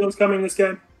Jolteon's coming this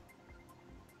game?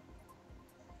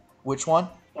 Which one?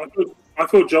 I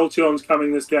thought Jolteon's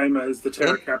coming this game as the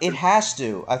Terra captain. It has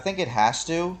to. I think it has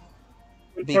to.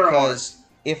 Because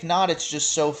if not, it's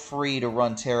just so free to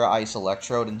run Terra Ice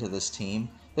Electrode into this team.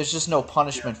 There's just no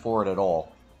punishment for it at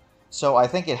all. So I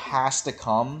think it has to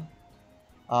come.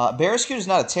 Barraskewda is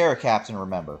not a Terra captain,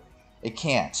 remember. It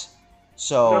can't.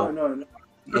 So No.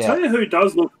 I'll tell you who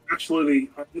does look actually...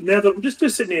 Now that I'm just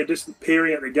sitting here, just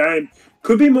peering at the game,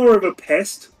 could be more of a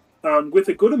pest. With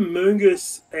a good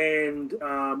Amoonguss and...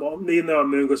 even though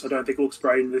Amoonguss I don't think looks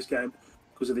great in this game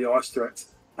because of the ice threats.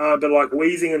 but like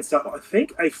wheezing and stuff. I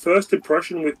think a first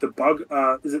impression with the bug,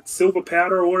 is it silver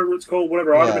powder or whatever it's called,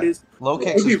 whatever item it Yeah, is, low it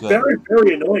kicks would is be good. very,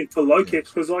 very annoying for low Yeah.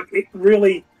 kicks because like it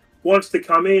really wants to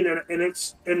come in and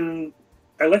it's in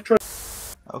electro.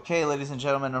 Okay, ladies and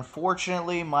gentlemen,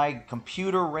 unfortunately, my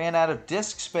computer ran out of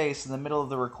disk space in the middle of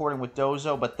the recording with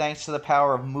Dozo, but thanks to the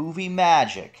power of movie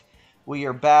magic, we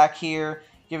are back here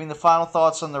giving the final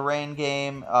thoughts on the rain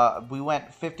game. We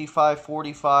went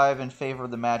 55-45 in favor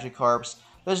of the Magikarps.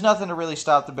 There's nothing to really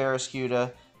stop the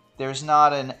Barraskewda. There's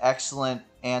not an excellent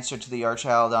answer to the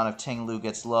Archaludon if Ting-Lu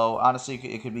gets low. Honestly,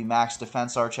 it could be max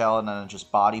defense Archaludon and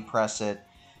just body press it.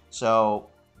 So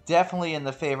definitely in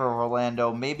the favor of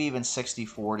Orlando, maybe even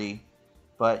 60-40.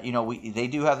 But, you know, they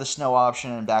do have the snow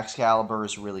option, and Baxcalibur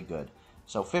is really good.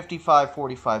 So 55-45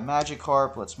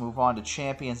 Magikarp. Let's move on to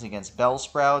Champions against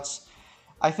Bellsprouts.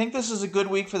 I think this is a good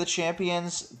week for the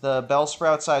Champions. The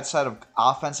Bellsprouts, outside of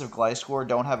offensive Gliscor,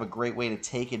 don't have a great way to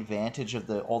take advantage of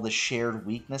all the shared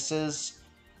weaknesses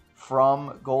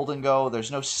from Golden Go. There's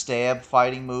no stab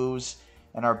fighting moves,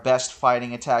 and our best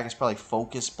fighting attack is probably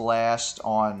Focus Blast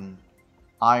on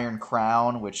Iron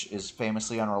Crown, which is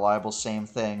famously unreliable. Same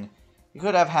thing. You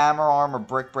could have Hammer Arm or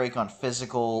Brick Break on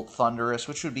physical Thundurus,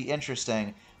 which would be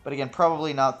interesting, but again,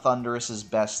 probably not Thundurus's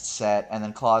best set, and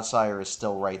then Clodsire is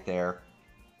still right there.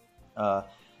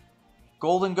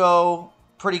 Golden Go,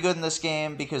 pretty good in this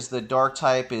game because the Dark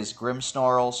type is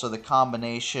Grimmsnarl, so the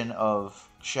combination of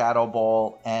Shadow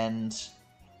Ball and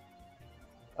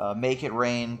Make It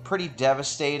Rain, pretty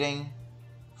devastating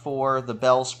for the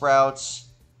Bellsprouts.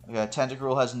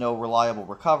 Tentacruel has no reliable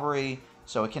recovery,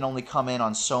 so it can only come in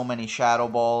on so many Shadow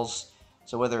Balls.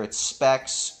 So whether it's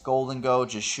Specs, Golden Go,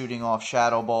 just shooting off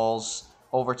Shadow Balls,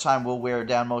 over time will wear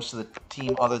down most of the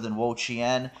team other than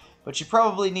Wo-Chien. But you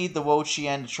probably need the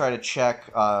Wo-Chien to try to check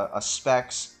a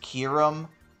Specs Kyurem,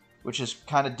 which is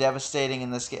kind of devastating in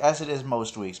this game, as it is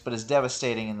most weeks, but is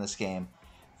devastating in this game.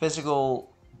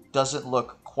 Physical doesn't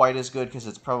look quite as good because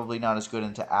it's probably not as good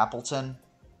into Appleton.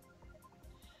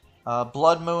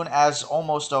 Blood Moon, as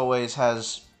almost always,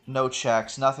 has no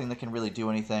checks, nothing that can really do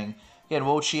anything. Again,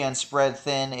 Wo-Chien spread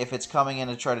thin. If it's coming in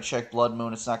to try to check Blood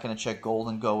Moon, it's not going to check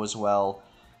Golden Go as well.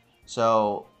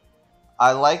 So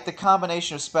I like the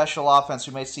combination of special offense.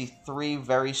 We might see 3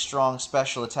 very strong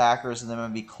special attackers, and then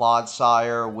maybe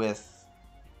Clodsire with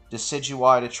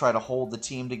Decidueye to try to hold the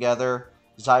team together.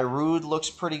 Zyrude looks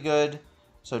pretty good,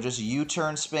 so just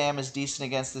U-turn spam is decent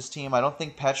against this team. I don't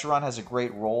think Petron has a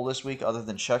great role this week other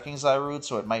than chucking Zyrude,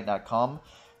 so it might not come.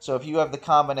 So if you have the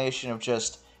combination of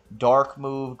just Dark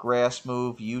move, Grass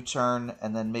move, U-turn,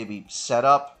 and then maybe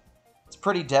Setup, it's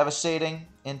pretty devastating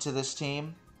into this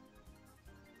team.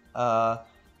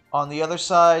 On the other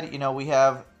side, you know, we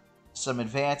have some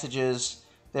advantages.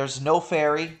 There's no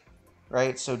fairy,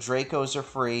 right? So Dracos are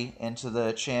free into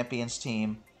the Champions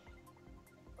team.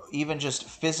 Even just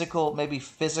physical, maybe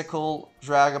physical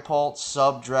Dragapult,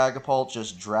 sub Dragapult,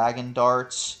 just Dragon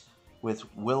Darts with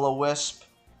Will-O-Wisp.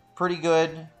 Pretty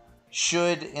good.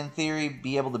 Should, in theory,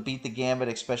 be able to beat the Gambit,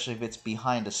 especially if it's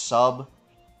behind a sub.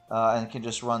 And can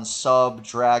just run sub,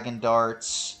 Dragon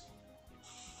Darts,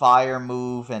 Fire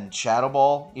Move, and Shadow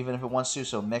Ball, even if it wants to.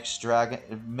 So mixed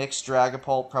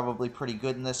Dragapult, probably pretty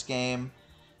good in this game.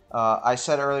 I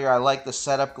said earlier I like the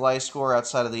setup Gliscor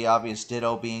outside of the obvious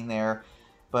Ditto being there.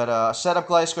 But setup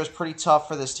Gliscor is pretty tough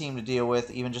for this team to deal with,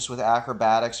 even just with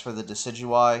Acrobatics for the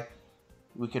Decidueye.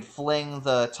 We could fling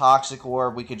the Toxic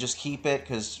Orb. We could just keep it,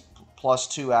 because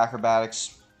 +2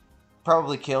 Acrobatics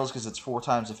probably kills, because it's 4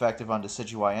 times effective on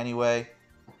Decidueye anyway.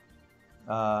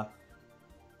 But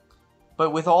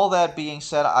with all that being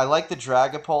said, I like the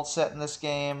Dragapult set in this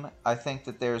game. I think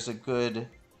that there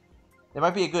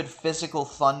might be a good physical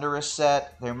Thundurus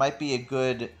set. There might be a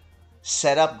good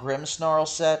setup Grimmsnarl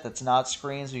set that's not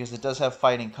screens, because it does have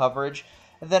fighting coverage.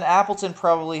 And then Appleton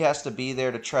probably has to be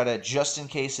there to try to, just in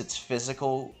case it's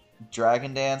physical,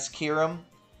 Dragon Dance Kyurem.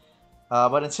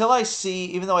 But until I see,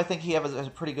 even though I think he has a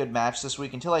pretty good match this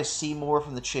week, until I see more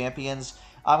from the Champions,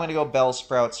 I'm going to go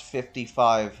Bellsprouts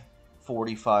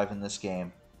 55-45 in this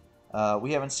game.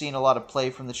 We haven't seen a lot of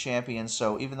play from the Champions,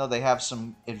 so even though they have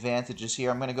some advantages here,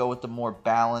 I'm going to go with the more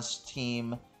balanced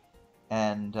team,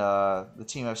 and the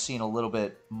team I've seen a little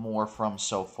bit more from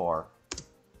so far.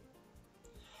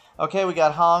 Okay, we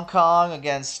got Hong Kong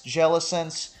against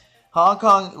Jellicent. Hong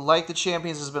Kong, like the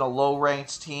Champions, has been a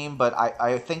low-ranked team, but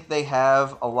I think they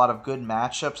have a lot of good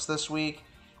matchups this week.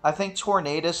 I think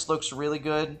Tornadus looks really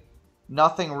good.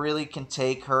 Nothing really can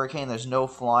take Hurricane. There's no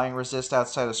flying resist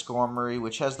outside of Skarmory,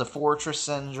 which has the Fortress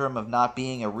syndrome of not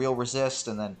being a real resist,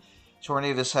 and then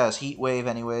Tornadus has Heat Wave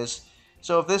anyways.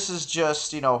 So if this is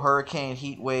just, Hurricane,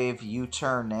 Heat Wave,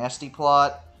 U-turn, Nasty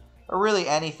Plot, or really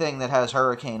anything that has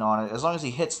Hurricane on it, as long as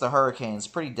he hits the Hurricane, it's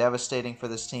pretty devastating for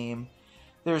this team.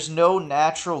 There's no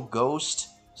natural Ghost,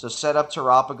 so set up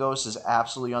Terapagos is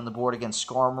absolutely on the board against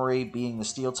Skarmory. Being the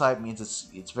Steel type means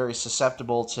it's very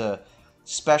susceptible to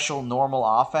special normal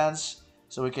offense.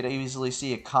 So we could easily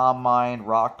see a Calm Mind,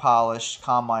 Rock Polish,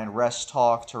 Calm Mind, Rest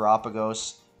Talk,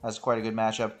 Terapagos. That's quite a good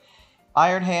matchup.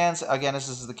 Iron Hands, again, as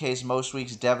this is the case most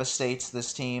weeks, devastates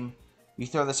this team. You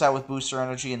throw this out with Booster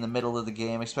Energy in the middle of the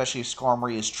game, especially if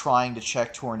Skarmory is trying to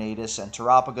check Tornadus and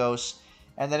Terapagos,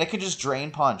 and then it could just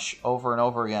Drain Punch over and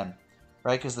over again,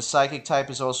 right? Because the Psychic type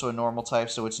is also a normal type,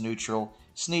 so it's neutral.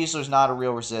 Sneasler's not a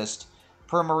real resist.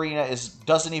 Primarina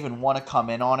doesn't even want to come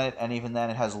in on it, and even then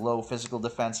it has low physical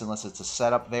defense unless it's a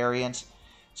setup variant.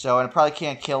 So, and it probably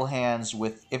can't kill hands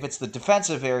with... If it's the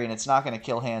defensive variant, it's not going to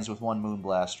kill hands with one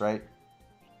Moonblast, right?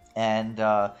 And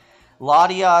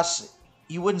Latias,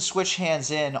 you wouldn't switch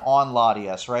hands in on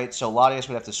Latias, right? So Latias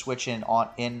would have to switch in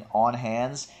on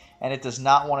hands, and it does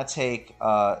not want to take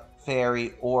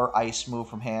Fairy or Ice move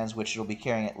from hands, which it'll be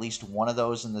carrying at least one of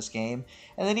those in this game.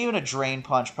 And then even a Drain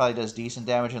Punch probably does decent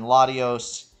damage, and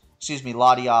Latias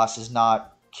is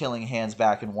not killing hands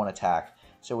back in one attack,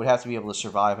 so it would have to be able to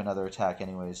survive another attack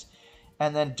anyways.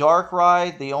 And then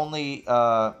Darkrai, the only...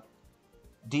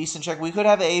 decent check. We could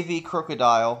have AV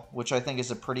Crocodile, which I think is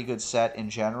a pretty good set in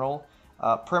general.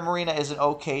 Primarina is an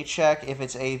okay check if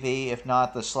it's AV. If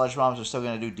not, the Sludge Bombs are still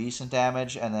going to do decent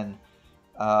damage. And then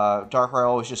Darkrai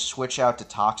always just switch out to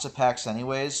Toxapex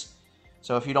anyways.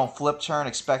 So if you don't flip turn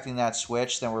expecting that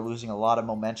switch, then we're losing a lot of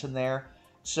momentum there.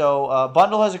 So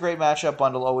Bundle has a great matchup.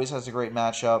 Bundle always has a great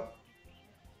matchup.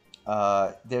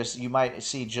 You might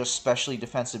see just specially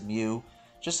defensive Mew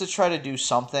just to try to do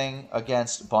something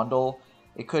against Bundle.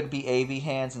 It could be AV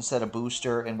hands instead of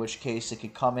Booster, in which case it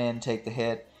could come in, take the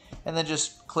hit, and then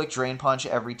just click Drain Punch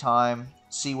every time,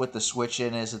 see what the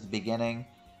switch-in is at the beginning.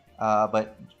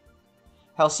 But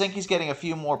Helsinki's getting a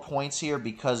few more points here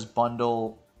because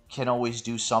Bundle can always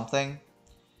do something.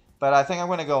 But I think I'm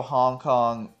going to go Hong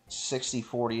Kong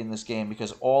 60-40 in this game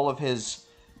because all of his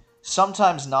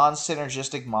sometimes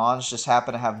non-synergistic Mons just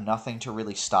happen to have nothing to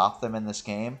really stop them in this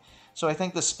game. So I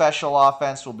think the special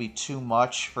offense will be too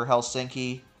much for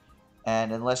Helsinki.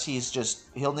 And unless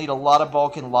he'll need a lot of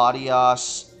bulk in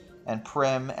Latias and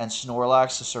Prim and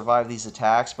Snorlax to survive these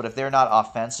attacks. But if they're not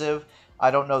offensive,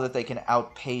 I don't know that they can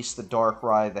outpace the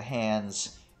Darkrai, the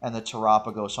Hands, and the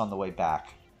Terapagos on the way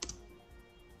back.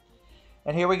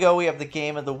 And here we go. We have the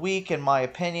game of the week, in my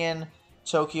opinion.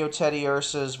 Tokyo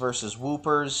Teddiursas versus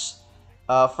Whoopers.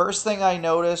 First thing I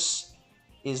notice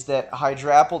is that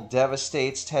Hydrapple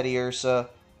devastates Teddiursa,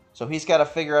 so he's got to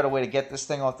figure out a way to get this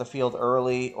thing off the field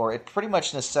early, or it pretty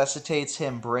much necessitates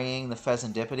him bringing the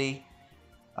Pheasantipity.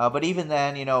 But even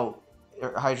then,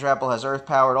 Hydrapple has Earth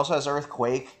Power. It also has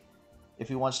Earthquake, if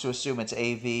he wants to assume it's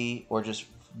AV, or just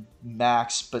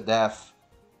Max Spadef,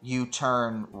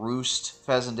 U-turn, Roost,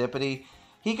 Pheasantipity.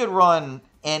 He could run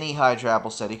any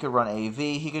Hydrapple set. He could run AV.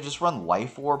 He could just run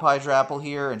Life Orb Hydrapple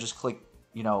here and just click,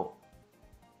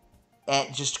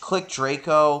 and just click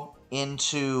Draco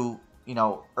into,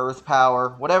 Earth Power.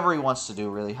 Whatever he wants to do,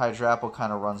 really. Hydrapple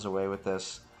kind of runs away with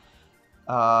this.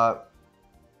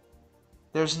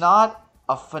 There's not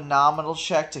a phenomenal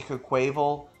check to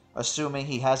Quaquaval, assuming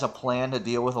he has a plan to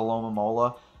deal with a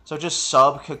Alomomola. So just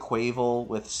sub Quaquaval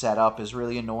with setup is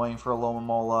really annoying for a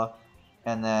Alomomola.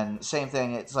 And then, same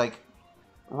thing, it's like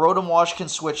Rotom Wash can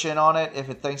switch in on it if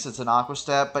it thinks it's an Aqua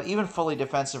Step, but even fully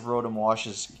defensive Rotom Wash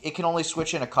it can only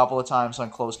switch in a couple of times on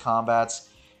close combats,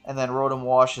 and then Rotom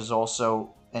Wash is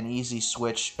also an easy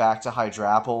switch back to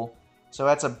Hydrapple. So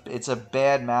it's a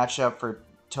bad matchup for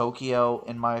Tokyo,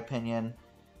 in my opinion.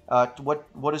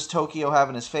 What does Tokyo have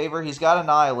in his favor? He's got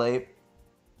Annihilate.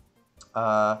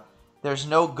 There's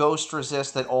no Ghost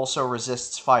Resist that also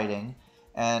resists fighting,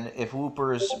 and if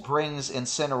Whoopers brings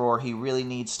Incineroar, he really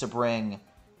needs to bring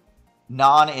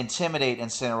non-intimidate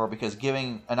Incineroar, because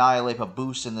giving Annihilate a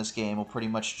boost in this game will pretty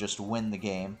much just win the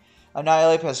game.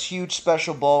 Annihilate has huge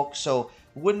special bulk, so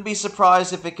wouldn't be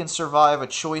surprised if it can survive a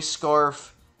Choice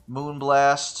Scarf,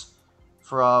 Moonblast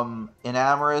from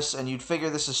Enamorus, and you'd figure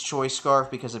this is Choice Scarf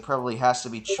because it probably has to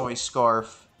be Choice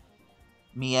Scarf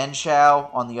Mienshao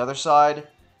on the other side,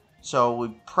 so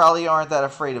we probably aren't that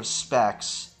afraid of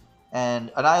Specs.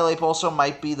 And Annihilate also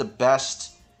might be the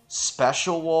best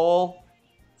special wall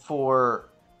for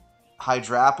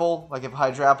Hydrapple. Like if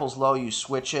Hydrapple's low, you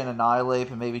switch in Annihilate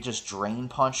and maybe just Drain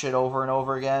Punch it over and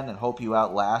over again and hope you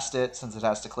outlast it since it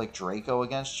has to click Draco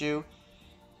against you.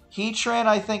 Heatran,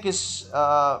 I think, is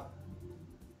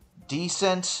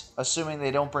decent, assuming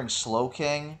they don't bring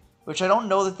Slowking, which I don't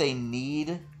know that they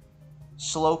need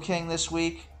Slowking this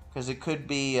week, because it could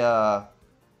be, I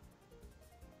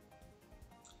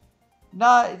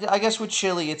guess with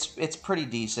Chili, it's pretty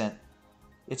decent.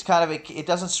 It's kind of, it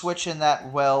doesn't switch in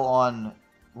that well on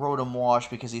Rotom Wash,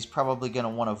 because he's probably going to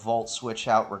want to Volt Switch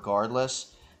out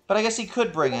regardless. But I guess he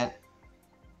could bring it.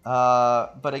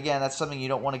 But again, that's something you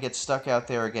don't want to get stuck out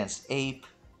there against Ape.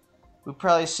 We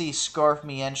probably see Scarf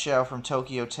Mienshao from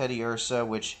Tokyo Teddy Ursa,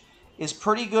 which is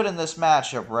pretty good in this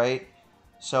matchup, right?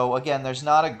 So again, there's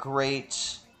not a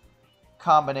great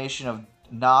combination of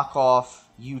knockoff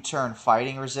U-turn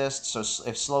fighting resist. So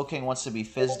if Slowking wants to be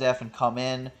Fizz-Def and come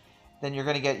in, then you're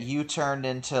going to get U-turned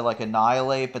into like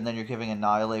Annihilate, and then you're giving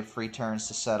Annihilate free turns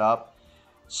to set up.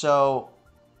 So,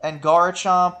 and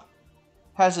Garchomp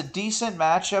has a decent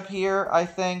matchup here, I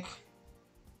think.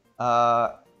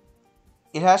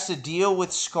 It has to deal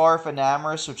with Scarf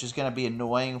Enamorus, which is going to be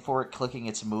annoying for it clicking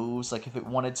its moves. Like, if it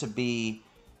wanted to be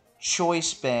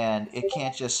Choice Band, it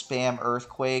can't just spam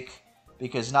Earthquake,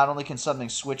 because not only can something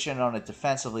switch in on it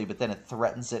defensively, but then it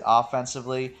threatens it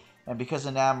offensively. And because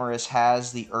Enamorus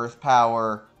has the Earth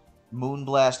Power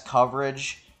Moonblast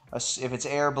coverage, if it's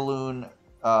Air Balloon,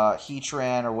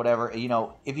 Heatran, or whatever, you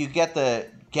know, if you get the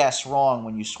guess wrong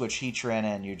when you switch Heatran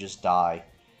in, you just die.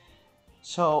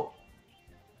 So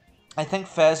I think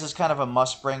Fez is kind of a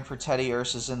must-bring for Teddy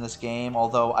Ursus in this game,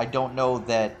 although I don't know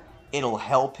that it'll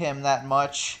help him that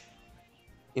much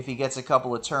if he gets a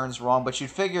couple of turns wrong. But you'd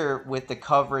figure with the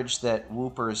coverage that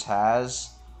Whoopers has,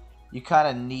 you kind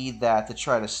of need that to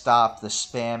try to stop the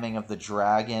spamming of the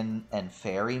Dragon and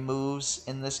Fairy moves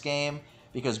in this game,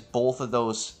 because both of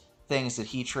those things that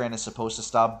Heatran is supposed to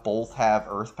stop both have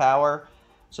Earth Power.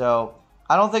 So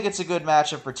I don't think it's a good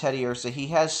matchup for Teddy Ursa. He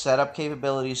has setup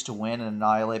capabilities to win and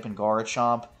Annihilate and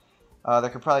Garchomp. There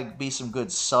could probably be some good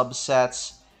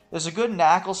subsets. There's a good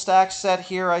Knackle Stack set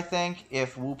here, I think,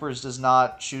 if Whoopers does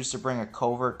not choose to bring a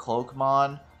Covert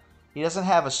Cloakmon. He doesn't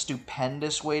have a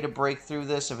stupendous way to break through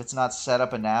this if it's not set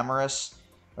up Enamorus.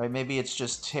 Right? Maybe it's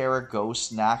just Terra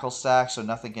Ghost Knackle Stack, so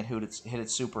nothing can hit it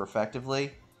super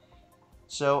effectively.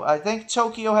 So I think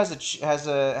Tokyo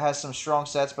has some strong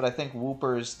sets, but I think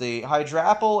Whoopers, the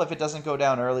Hydrapple, if it doesn't go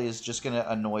down early, is just going to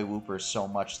annoy Whoopers so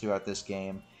much throughout this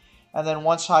game. And then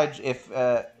once if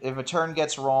a turn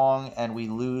gets wrong and we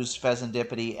lose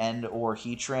Pheasantipity and or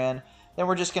Heatran, then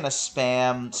we're just going to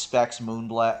spam Scarf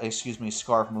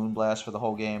Moonblast for the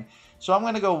whole game. So I'm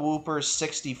going to go Whoopers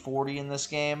 60-40 in this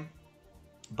game.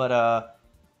 But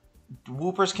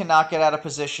Whoopers cannot get out of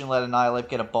position, let Annihilate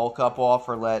get a bulk up off,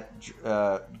 or let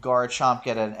Garchomp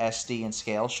get an SD and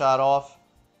Scale Shot off.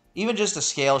 Even just a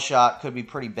Scale Shot could be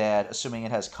pretty bad, assuming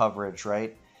it has coverage,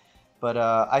 right? But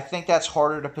I think that's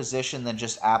harder to position than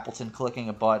just Appleton clicking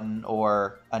a button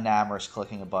or Enamorus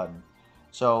clicking a button.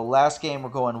 So last game, we're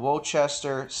going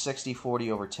Wochester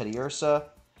 60-40 over Teddy Ursa.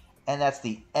 And that's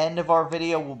the end of our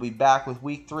video. We'll be back with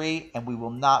Week 3, and we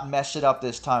will not mess it up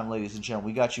this time, ladies and gentlemen.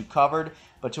 We got you covered.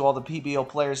 But to all the PBO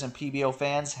players and PBO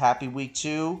fans, happy Week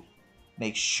 2.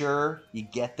 Make sure you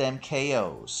get them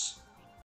KOs.